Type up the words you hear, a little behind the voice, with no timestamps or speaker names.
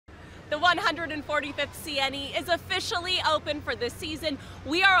The 145th CNE is officially open for this season.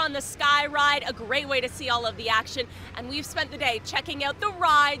 We are on the Sky Ride, a great way to see all of the action, and we've spent the day checking out the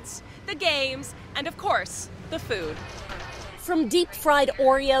rides, the games, and of course, the food. From deep-fried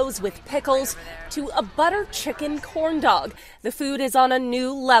Oreos with pickles to a butter chicken corn dog, the food is on a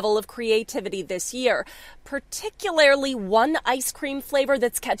new level of creativity this year, particularly one ice cream flavor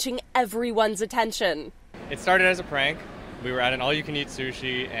that's catching everyone's attention. It started as a prank. We were at an all-you-can-eat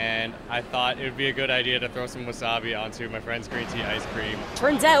sushi, and I thought it would be a good idea to throw some wasabi onto my friend's green tea ice cream.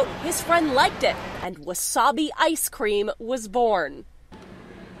 Turns out his friend liked it, and wasabi ice cream was born.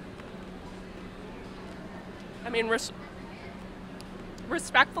 I mean,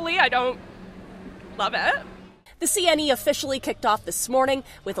 respectfully, I don't love it. The CNE officially kicked off this morning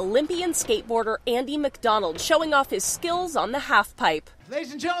with Olympian skateboarder Andy McDonald showing off his skills on the half pipe.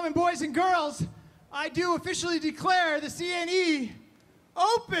 Ladies and gentlemen, boys and girls, I do officially declare the CNE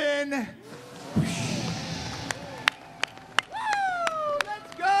open. Woo!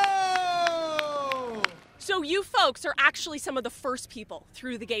 Let's go! So you folks are actually some of the first people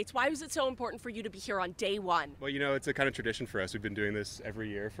through the gates. Why was it so important for you to be here on day one? Well, you know, it's a kind of tradition for us. We've been doing this every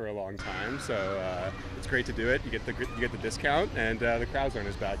year for a long time, so it's great to do it. You get the discount, and the crowds aren't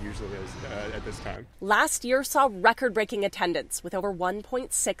as bad usually as at this time. Last year saw record-breaking attendance with over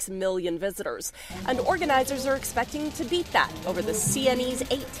 1.6 million visitors, and organizers are expecting to beat that over the CNE's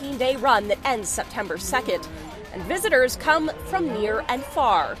 18-day run that ends September 2nd. And visitors come from near and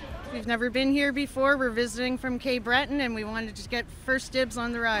far. We've never been here before. We're visiting from Cape Breton, and we wanted to get first dibs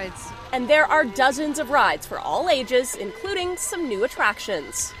on the rides. And there are dozens of rides for all ages, including some new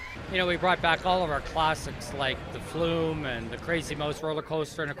attractions. You know, we brought back all of our classics like the Flume and the Crazy Mouse roller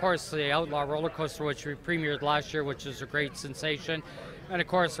coaster, and of course the Outlaw roller coaster, which we premiered last year, which is a great sensation. And of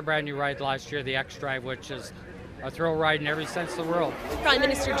course a brand new ride last year, the X-Drive, which is a thrill ride in every sense of the world. Prime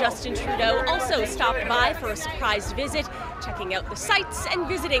Minister Justin Trudeau also stopped by for a surprise visit, checking out the sights and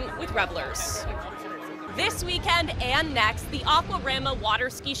visiting with revelers. This weekend and next, the Aquarama Water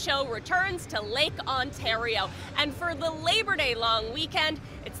Ski Show returns to Lake Ontario. And for the Labor Day long weekend,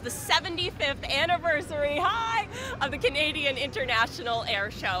 it's the 75th anniversary, of the Canadian International Air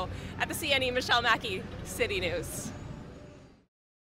Show. At the CNE, Michelle Mackey, City News.